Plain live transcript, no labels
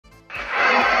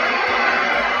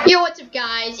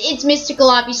it's Mystical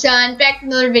Son back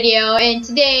with another video, and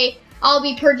today I'll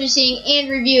be purchasing and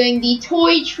reviewing the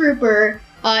Toy Trooper.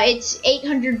 It's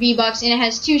 800 V-Bucks and it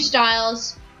has two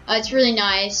styles. It's really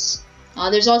nice.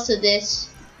 There's also this.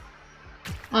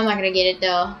 I'm not gonna get it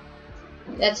though.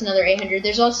 That's another 800.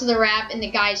 There's also the wrap and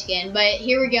the guy skin, but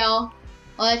here we go.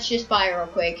 Let's just buy it real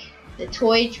quick. The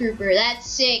Toy Trooper. That's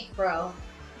sick, bro.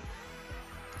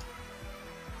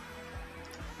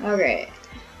 Okay.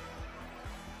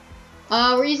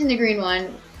 We're using the green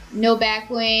one. No back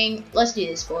wing. Let's do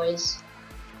this, boys.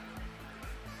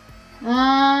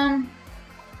 Not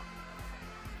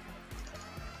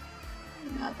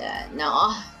that.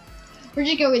 No. We're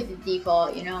just going with the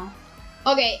default, you know.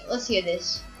 Okay, let's hear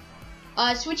this.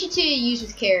 Switch it to use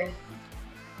with care.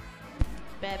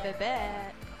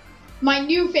 My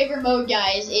new favorite mode,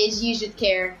 guys, is use with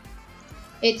care.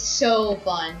 It's so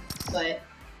fun. But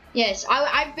yes,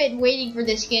 I've been waiting for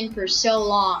this skin for so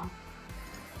long.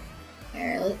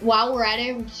 Here, while we're at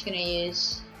it, we're just gonna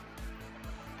use.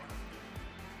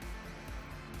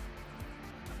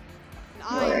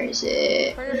 Where is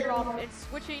it? It's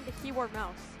switching to keyboard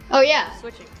mouse. Oh yeah.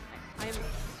 Switching. I am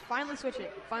finally switching.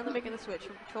 Finally making the switch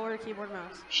from controller to keyboard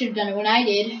mouse. Should have done it when I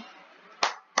did.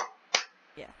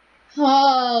 Yeah.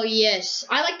 Oh yes.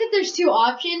 I like that there's two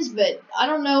options, but I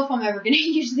don't know if I'm ever gonna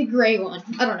use the gray one.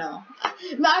 I don't know.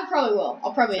 I probably will.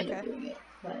 I'll probably end up doing it.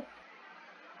 But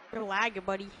you're lagging,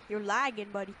 buddy. You're lagging,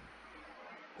 buddy.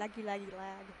 Laggy, lag.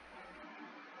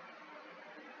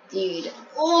 Dude,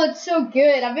 oh, it's so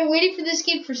good. I've been waiting for this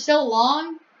skin for so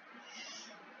long.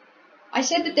 I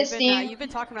said that this thing. You've been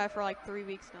talking about it for like 3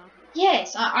 weeks now.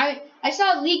 Yes, I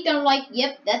saw it leaked and I'm like,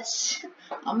 yep,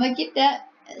 I'm gonna get that.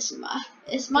 It's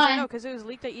mine. No, because it was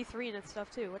leaked at E3 and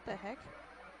stuff too. What the heck?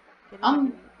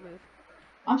 I'm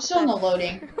still in the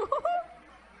loading.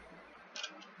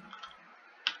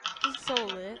 This is so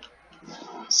lit.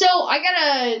 So I got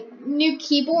a new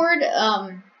keyboard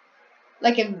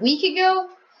like a week ago.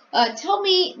 Tell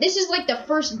me, this is like the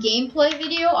first gameplay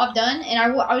video I've done, and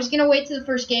I was gonna wait to the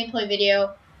first gameplay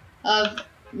video of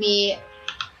me,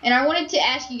 and I wanted to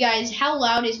ask you guys, how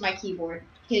loud is my keyboard?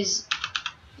 Because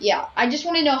yeah, I just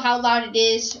want to know how loud it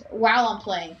is while I'm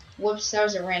playing. Whoops, that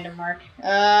was a random mark.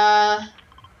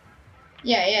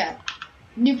 Yeah.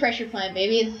 New pressure plan,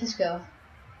 baby. Let's go.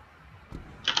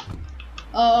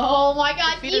 Oh my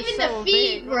god, even the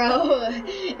feet, bro.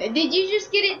 Did you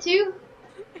just get it too?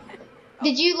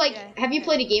 Did you, like, have you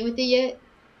played a game with it yet?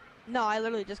 No, I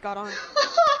literally just got on.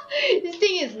 This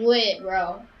thing is lit,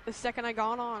 bro. The second I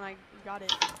got on, I got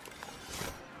it.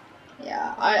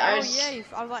 Yeah, I was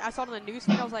like, I saw it on the news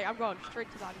feed, I was like, I'm going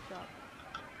straight to body shop.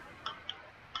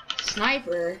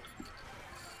 Sniper.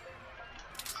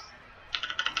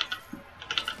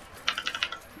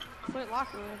 Flint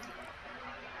Lockwood.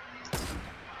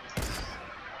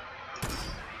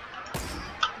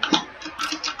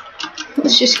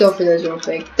 Let's just go for those real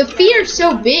quick. The feet are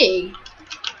so big.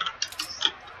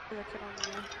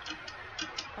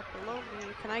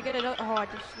 Can I get it up? Oh, I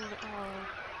just need it. Oh,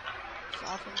 it's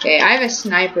awesome. Okay, I have a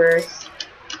sniper.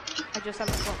 I just have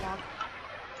a flintlock.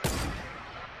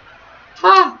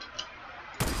 Ah!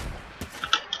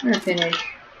 I'm gonna finish.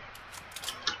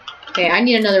 Okay, I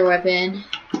need another weapon.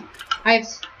 I have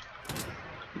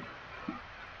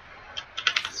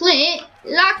Flint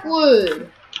Lockwood.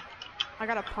 I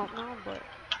got a pump now, but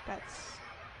that's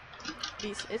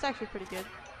decent. It's actually pretty good.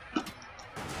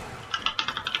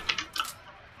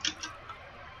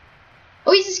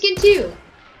 Oh, he's a skin too.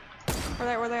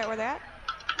 Where they at?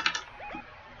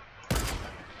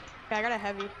 Okay, I got a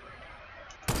heavy.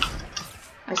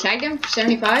 I tagged him for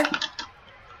 75.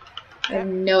 I have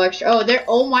no extra. Oh, there.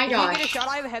 Oh my gosh. If you get a shot,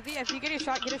 I have a heavy. If you get a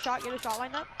shot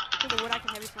lined up. To the wood, I can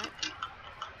heavy snipe.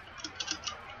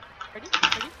 Ready?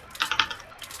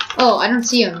 Oh, I don't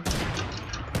see him.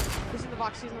 He's in the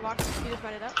box. He just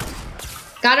ran it up.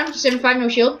 Got him. 75, no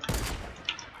shield.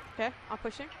 Okay, I'm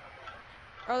pushing.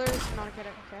 Oh, there's not a kid.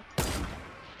 Okay.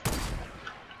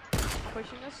 I'm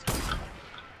pushing this.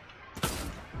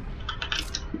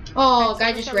 Oh, okay,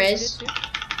 guy just res.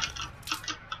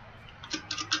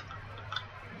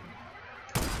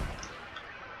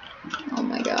 Oh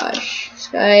my gosh. This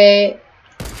guy.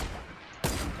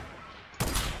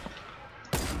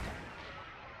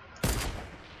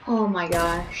 Oh my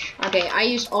gosh. Okay, I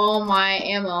used all my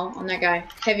ammo on that guy.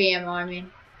 Heavy ammo, I mean.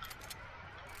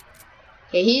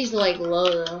 Okay, he's like low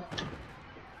though.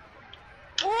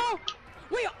 Oh!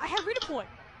 Wait, I have redeploy!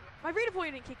 My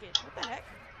redeploy didn't kick in. What the heck?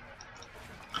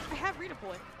 I have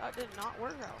redeploy. That did not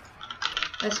work out.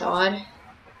 That's odd.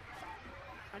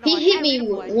 He hit me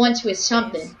once with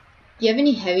something. Do you have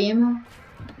any heavy ammo?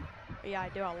 Yeah, I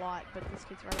do a lot, but this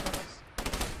kid's right above us.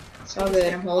 It's all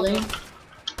good. I'm holding.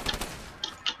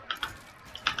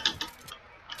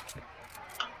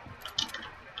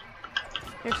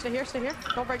 Here, stay here, stay here.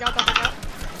 Don't break out, don't break out.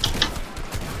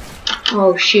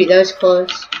 Oh shoot, that was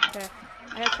close. Okay.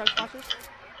 I have charge splashes.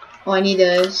 Oh, I need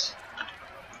those.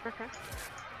 Okay.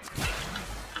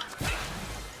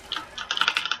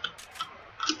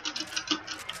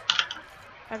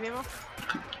 Have ammo?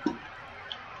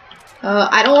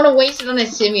 I don't want to waste it on a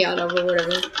semi-auto or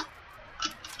whatever.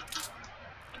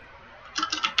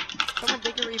 Someone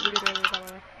did get rebooted earlier, by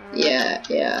the way. Yeah,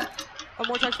 yeah. Oh,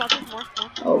 more charge splashes? More.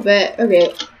 Oh, bet.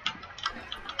 Okay.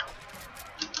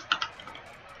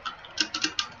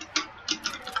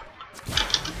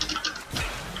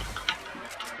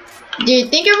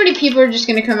 Dude, think how many people are just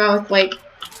gonna come out with, like...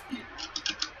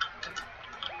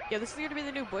 Yeah, this is gonna be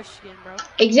the new Bush skin, bro.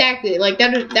 Exactly, like,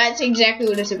 that's exactly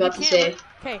what it's about to say.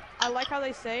 Okay, I like how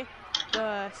they say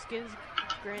the skins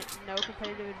grant no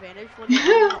competitive advantage when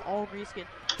they're all reskin.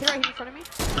 Get right here in front of me.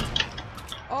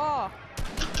 Oh!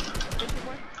 Good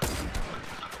boy.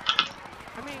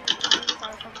 I mean,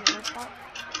 try from the other spot.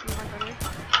 You might go here.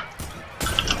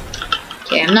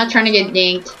 Okay, I'm not trying to get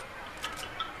dinked.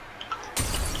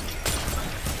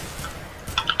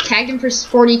 Tagged him for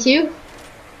 42.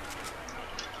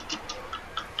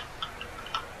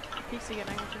 Peeks again,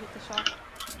 I want to hit the shot.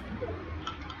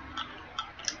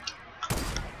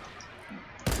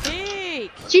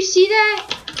 Peek! Did you see that?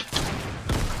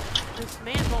 This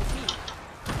man won't peek.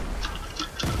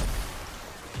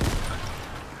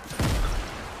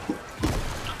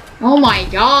 Oh my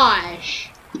gosh.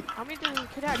 How many did he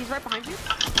kid out? He's right behind you?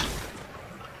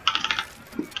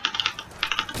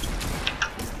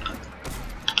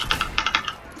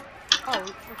 Oh,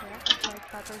 okay. I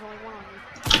thought there was only one on you.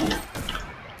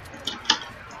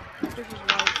 Fish is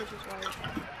white, fish is white.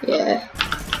 Yeah.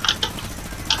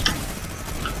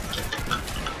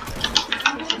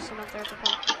 There's just one up there for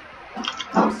pump.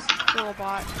 Still a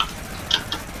bot.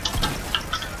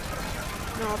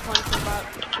 No, I'm playing for about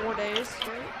 4 days,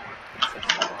 right?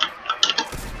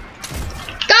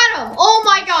 Got him! Oh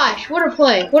my gosh! What a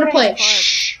play! What a play! Nice.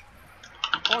 Shh!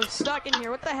 Oh, I'm stuck in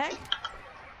here. What the heck?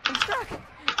 I'm stuck.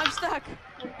 I'm stuck.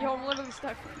 Yo, I'm literally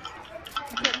stuck.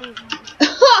 I can't move.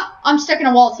 I'm stuck in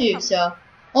a wall too, so.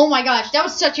 Oh my gosh, that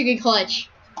was such a good clutch.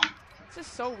 It's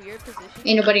just so weird position.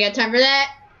 Ain't nobody got time for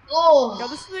that. Oh. Yo,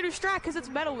 this is the new strat because it's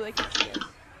metal. They can see us.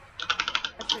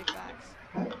 That's big facts.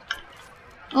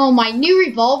 Oh, my new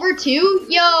revolver too?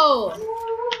 Yo.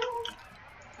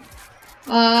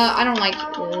 I don't like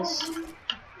this.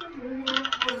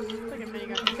 It's like a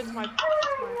minigun. It's my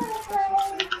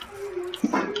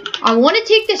I want to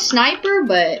take the sniper,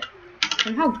 but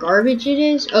and how garbage it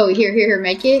is. Oh, here,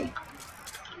 make it.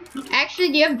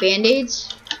 Actually, do you have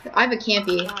band-aids? I have a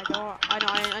campy. No, I don't.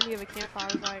 I know. I need a campfire.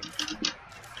 I was like,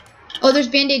 Oh, there's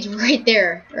band-aids right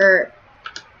there. Or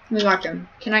let me mark them.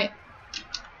 Can I?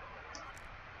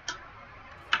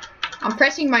 I'm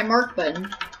pressing my mark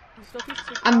button.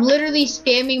 I'm literally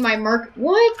spamming my mark.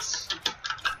 What?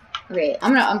 Okay,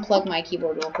 I'm gonna unplug my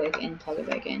keyboard real quick and plug it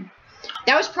back in.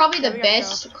 That was probably the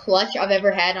best clutch I've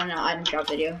ever had on an item drop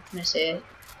video. I'm gonna say it.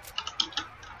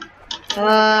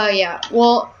 Yeah.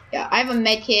 Well, yeah, I have a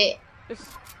med kit.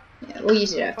 Yeah, we'll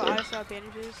use it after.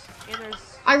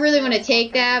 I really want to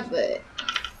take that, but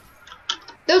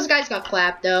those guys got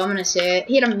clapped though. I'm gonna say it.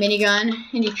 He had a minigun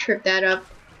and he tripped that up.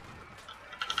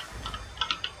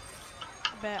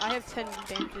 Bet. I have 10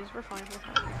 bandages. We're fine.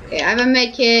 Okay, I have a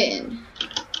med kit and.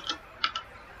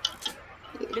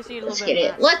 Let's get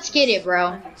it. Let's get it,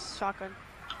 bro. Shotgun.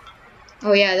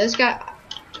 Oh yeah, those guys.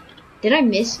 Did I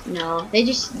miss? No. They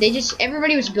just.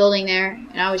 Everybody was building there,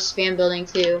 and I was spam building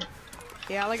too.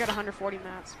 Yeah, I only got 140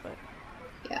 mats, but.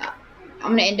 Yeah,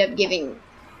 I'm gonna end up giving.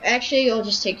 Actually, I'll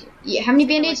just take. Yeah, how many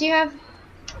band-aids do you have?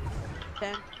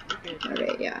 10. You're good.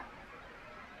 Okay, yeah.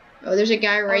 Oh, there's a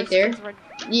guy right there.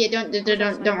 Yeah,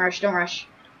 don't rush, don't rush.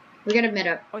 We gotta mid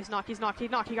up. Oh, he's knocked. He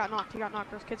got knocked.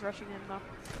 There's kids rushing him though.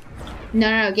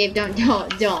 No, Gabe, don't.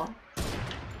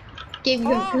 Gabe,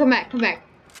 come back.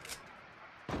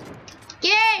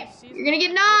 Gabe, you're gonna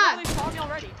get knocked. They saw me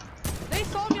already.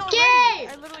 Gabe!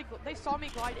 They saw me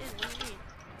glide in. What do you mean?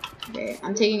 Okay,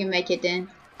 I'm taking a med kit then.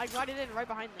 I glided in right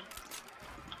behind them.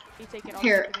 You take it.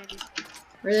 Here.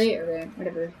 Really? Okay,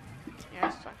 whatever. Yeah,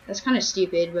 that's fine. That's kind of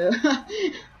stupid, but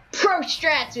pro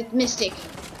strats with Mystic.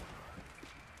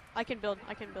 I can build.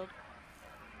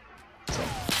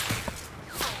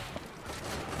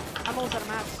 I'm almost out of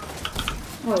mats.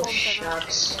 Oh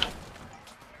shucks.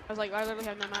 I was like, I literally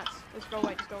have no mats. Just go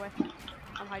away.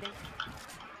 I'm hiding.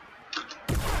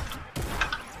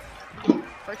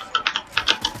 First.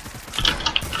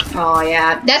 Oh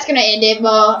yeah, that's gonna end it,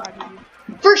 but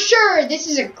For sure, this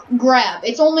is a grab.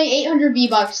 It's only 800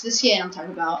 V-Bucks, the skin I'm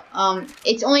talking about.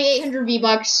 It's only 800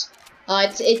 V-Bucks.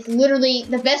 It's literally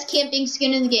the best camping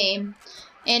skin in the game.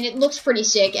 And it looks pretty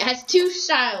sick. It has 2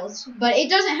 styles, but it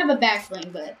doesn't have a back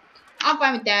bling, but I'm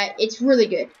fine with that. It's really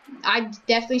good. I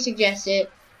definitely suggest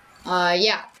it.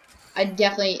 Yeah.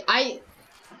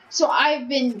 So I've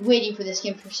been waiting for this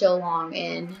skin for so long,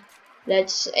 and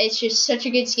it's just such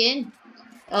a good skin.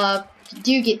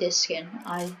 Do get this skin.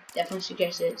 I definitely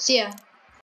suggest it. See ya.